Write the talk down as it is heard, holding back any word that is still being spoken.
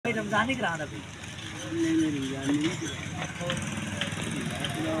रमजान नहीं कराना भाई।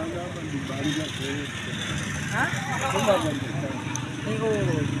 नहीं वो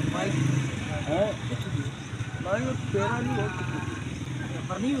तेरा नहीं हो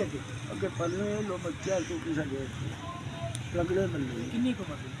पर नहीं हुए अगे पढ़ने लो बच्चा को किसा दे लगड़े बंदे कितनी को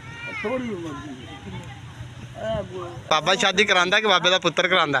मत थोड़ी उम्र दी बाबा शादी करांदा कि बाबे दा पुत्र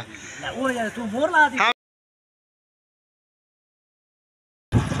करांदा वो यार तू मोर ला दी।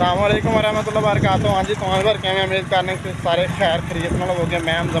 अस्सलामुअलैकुम वरहमतुल्लाहि वबरकातुहू। हाँ जी तुम्हारे बार क्या उम्मीद करने के सारे खैर खरीद नाल हो गया।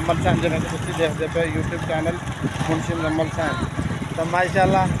 मैं मुजम्मल सैन जिन्हें तुम देखते पे YouTube channel Munshi Muzammil San. तो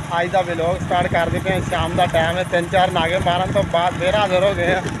माशाल्लाह अज का व्लॉग स्टार्ट कर देते हैं। शाम का टाइम है 3-4 नागे मारन तो बाद फिर हाजिर हो गए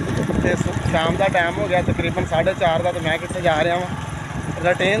हैं। तो शाम का टाइम हो गया तकरीबन 4:30 का। तो मैं कितने जा रहा हूँ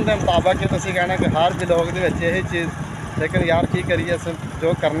रूटीन के मुताबिक कि तुम कहना कि हर व्लॉग के यही चीज़ लेकिन यार की करिए जो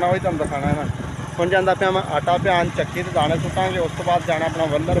करना वही तुम दिखाना है ना। ਹੁਣ ਜਾਂਦਾ ਪਿਆ मैं आटा प्यान ਚੱਕੀ ਤੇ ਦਾਣੇ ਸੁੱਟਾਂਗੇ। ਉਸ ਤੋਂ ਬਾਅਦ ਜਾਣਾ ਆਪਣਾ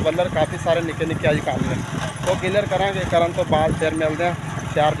ਵੱਲਰ ਕਾफ़ी सारे निक्के निक्के अज काम ने वो क्लीयर करांगे। करन तो बाद फिर मिलते हैं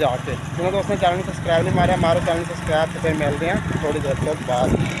शहर जाके। जिन्होंने दोस्तों चैनल सब्सक्राइब नहीं मारा मारो चैनल सब्सक्राइब। तो फिर मिलते हैं थोड़ी देर तो बाद।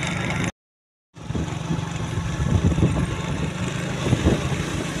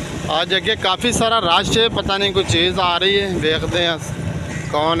 आज अगे काफ़ी सारा रश है पता नहीं कोई चीज़ आ रही है देखते हैं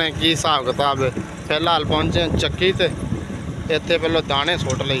कौन है की हिसाब किताब है। फिलहाल पहुँचे ਚੱਕੀ ਤੇ ਇੱਥੇ ਪਹਿਲਾਂ दाने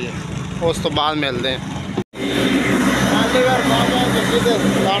सुट ਲਈਏ उस तो बाद मिलते हैं। ਚੱਕੀ ਤੇ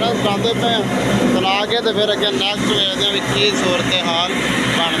दाने सुटाते पे सुला के तो फिर अगे नैक्सट देखते हैं की सूरत हाल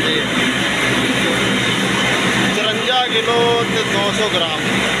बनती है। 54 किलो तो 200 ग्राम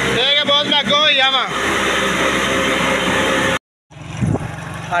ठीक है बहुत मैं अगों हो जावा।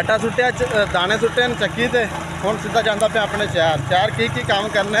 आटा सुट्टिया दाने सुट्टे ਚੱਕੀ ਤੇ ਹੁਣ सीधा जाता पे अपने शहर की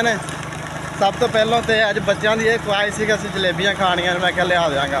काम करने ने। सब तो पहलों तो अज बच्चों की यह ख्वाहिश थी कि असं जलेबियाँ खानिया मैं क्या लिया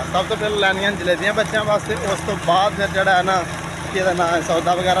देंगा। सब तो पहले लैनिया जलेबियाँ बच्चों वास्ते। उस तो बाद फिर जोड़ा है ना कि ना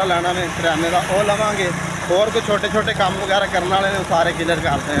सौदा वगैरह लेना में करियाने का वो लवेंगे। होर कोई छोटे छोटे काम वगैरह करने वाले सारे क्लियर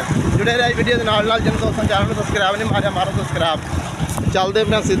करते हैं। जुड़े रहे वीडियो के नाल जिन दोस्तों चैनल में सब्सक्राइब नहीं मारा मारो सब्सक्राइब। चलते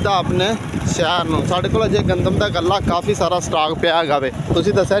पे सीधा अपने शहर में। साढ़े को अजे गंदम का गला काफ़ी सारा स्टाक पिया है वे तुम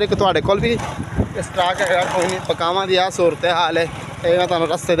दसिया कि थोड़े को भी स्टाक है कोई नहीं। पकावां की आ सूरत हाल है ये मैं तुम्हें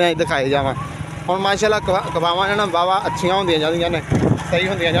रस्ते में दिखाई जावा। ਹੁਣ माशाल्लाह कपावां जो वाहवा अच्छियां होंदियां जांदियां ने सही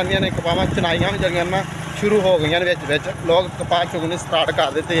होंदियां जांदियां ने। कपावां चनाइयां भी जड़ियां ना शुरू हो गई ने विच लोग कपाह चुगनी स्टार्ट कर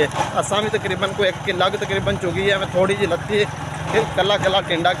देते है। असां भी तकरीबन कोई 1 किलो तकरीबन चुगी है। मैं थोड़ी जी लत्ती फिर कला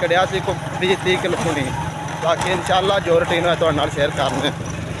टिंडा कढ़िया से कोई 20-30 किलो चुनी। बाकी इंशाल्लाह जो रूटीन है तुहाडे नाल शेयर करने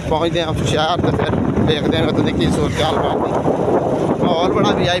पहुँचते हैं शहर तो फिर देखते हैं उतनी की सूरत हाल बनती। माहौल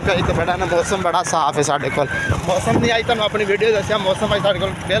बड़ा VIP तो बड़ा ना मौसम बड़ा साफ है साढ़े को। मौसम नहीं आई तुम अपनी वीडियो दसिया मौसम अज साढ़े को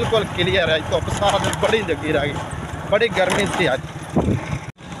बिल्कुल क्लीयर है। धुप सारा दिन बड़ी लगी रह गई बड़ी गर्मी थी। अज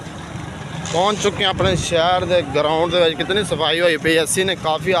पहुँच चुके हैं अपने शहर के ग्राउंड के। कितनी सफाई हुई पई अस्सी ने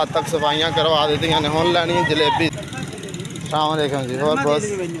काफ़ी हद तक सफाइयाँ करवा दी ने। हुण लैनी है जलेबी। अस्सलामुअलैकुम जी और बस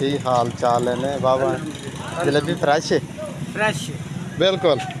की हाल चाल है बाबा। जलेबी फ्रैश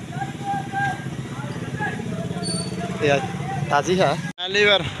बिल्कुल ताज़ी है। पहली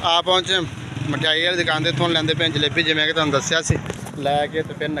बार आ पहुँचे मिठाई वाली दुकान से इतों लेंदे पे जलेबी जिवें कि तुहानूं दस्सिया सी लैके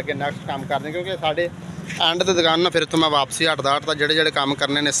तो फिर अगे नैक्सट काम करते क्योंकि साढ़े एंड तो दुकान ना फिर तो मैं वापसी हटदा जेड़े जेड़े काम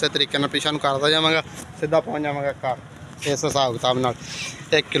करने ने इस तरीके पिछा करता जावांगा सीधा पहुँच जावांगा घर इस हिसाब किताब नाल।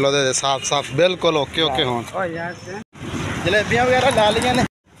 1 किलो दे साफ बिल्कुल ओके हो। जलेबियाँ वगैरह ला लिया ने।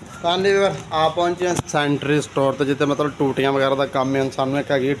 पहली बार आ पहुँचे सैनिटरी स्टोर तो जितने मतलब टूटियाँ वगैरह का काम है। सानू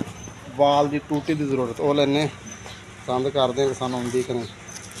एक हैगी वाल की टूटी की जरूरत वो लेने पसंद करते हैं सानू आँदी करें।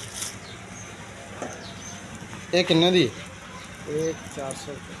 ये किन्ने दी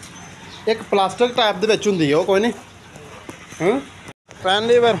 400 एक प्लास्टिक टाइप दे विच हुंदी है वो कोई नहीं।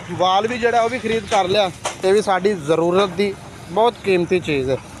 पहली बार वाल भी जोड़ा वो भी खरीद कर लिया। ये भी साड़ी जरूरत की बहुत कीमती चीज़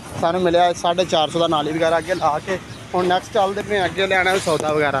है। सानू मिले 450 का नाली वगैरह अगे ला के हम नैक्सट चलते पे अगे लेना सौदा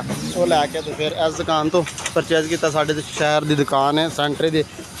वगैरह वो लैके तो फिर इस दुकान तो परचेज किया। साढ़े शहर की दुकान है सेंटरी की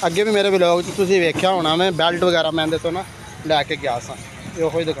अगे भी मेरे व्लॉग तुसीं वेख्या होना मैं बेल्ट वगैरह मैं तो ना लैके गया सा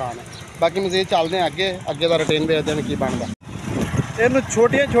ही दुकान है। बाकी मजीद चलते हैं अगे का रूटीन देखते हैं की बनता। इन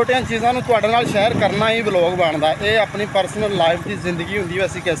छोटिया छोटिया चीज़ों तुहाडे नाल शेयर करना ही व्लॉग बनता। ये अपनी पर्सनल लाइफ की जिंदगी होंगी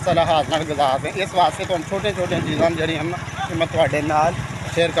असीं किस तरह हाथ नाल गुजारते हैं। इस वास्ते तुहानूं छोटिया छोटिया चीज़ां जिहड़ियां ना मैं तुहाडे नाल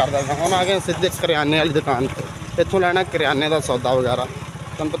शेयर कर देना। हुण आ गए सीधे करियाने वाली दुकान पर इत्थों लैना करियाने का सौदा वगैरह।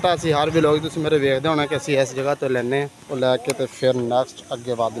 तुहानूं पता असीं हर व्लॉग तुसीं मेरे वेखदे होना कि असीं इस जगह तो लैने वो लैके तो फिर नैक्सट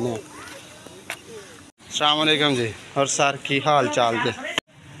अगे वधने। अस्सलाम वालेकुम जी और सर की हाल चाल जी।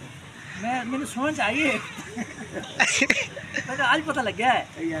 मैंने समझ आई है आज पता लग गया है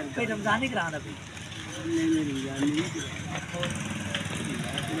भाई रमजान नहीं कराना भाई।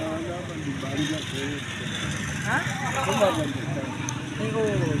 नहीं वो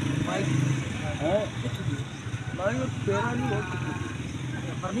माइक है माइक तेरा नहीं हो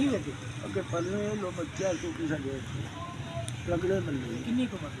पर नहीं लेते अगे पढ़ने लो बच्चा तो किसा दे लगड़े बंदे कितनी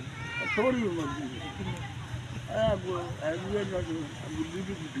को मत थोड़ी उम्र की वो ये जो बुद्धि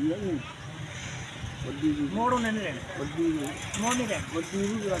की बुद्धि है बुद्धि मोड़ नहीं रहना बुद्धि मोड़ नहीं रहना बुद्धि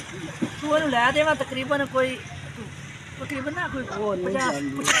भी रखती तू वो ले देवा तकरीबन कोई तकरीबन ना कोई 50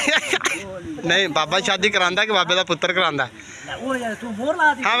 नहीं बाबा शादी करांदा कि बाबे दा पुत्तर करांदा वो यार तू मोड़ ला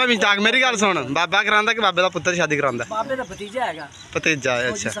दी हाँ मैं मजाक मेरी गल सुन बाबा करांदा कि बाबे दा पुत्तर शादी करांदा बाबे दा भतीजा हैगा भतीजा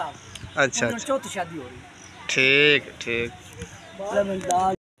है अच्छा अच्छा चौथी शादी हो रही ठीक ठीक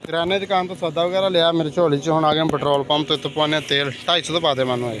किराने दुकान तो सौदा वगैरह लिया मेरी झोली च हुण आ गए पेट्रोल पंप तो इत्थों पाने तेल 250 तो पा दे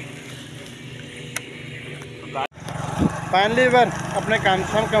मानू फाइनली फिर अपने काम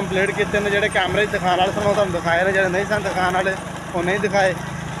शाम कंप्लीट किए ने जो कैमरे दिखाने वाले सन तुम दिखाए ने जो नहीं सन दिखाने वाले वो नहीं दिखाए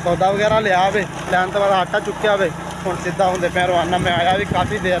सौदा वगैरह लिया वे लैन तो बाद आटा चुक्या वे हूँ सीधा होंगे पे रवाना मैं आया भी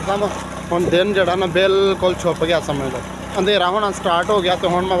काफ़ी देर तक हूँ दिन जरा ना बिल्कुल छुप गया समझ लो अंधेरा होना स्टार्ट हो गया तो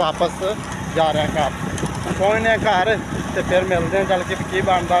हूँ मैं वापस जा रहा घर पहुँचने घर तो फिर मिलते हैं चल के की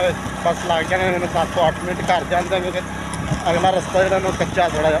बनता है बस लग जाने मैंने 7 ਤੋਂ 8 मिनट घर जाते क्योंकि अगला रस्ता जो कच्चा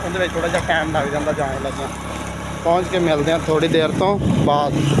थोड़ा जहा उन्हें थोड़ा जहा टाइम लग जाता जाने लगे पहुँच के मिलते हैं थोड़ी देर तो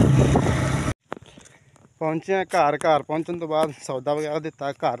बाद पहुँचे हैं घर पहुँचने तो बाद सौदा वगैरह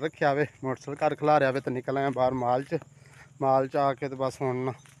दिता घर रखा वे मोटरसाइकिल घर खिलारिया वे तो निकल आए बाहर माल च आके तो बस हुण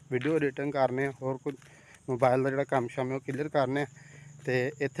वीडियो एडिटिंग करने और कुछ मोबाइल का जो काम शाम है वो क्लीयर करने तो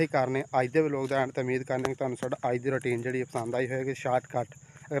इत्थे ही करने अज के व्लॉग का एंड तो उम्मीद करने कि तुहानूं साडी अज की रूटीन जी पसंद आई होगी शार्टकट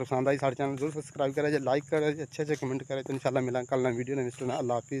अगर पसंद आई साढ़े चैनल जरूर सबसक्राइब करें लाइक करें अच्छे कमेंट करें तो इंशाल्लाह मिलेंगे कल नई वीडियो नई स्टोरी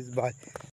अल्लाह हाफिज़ बाय।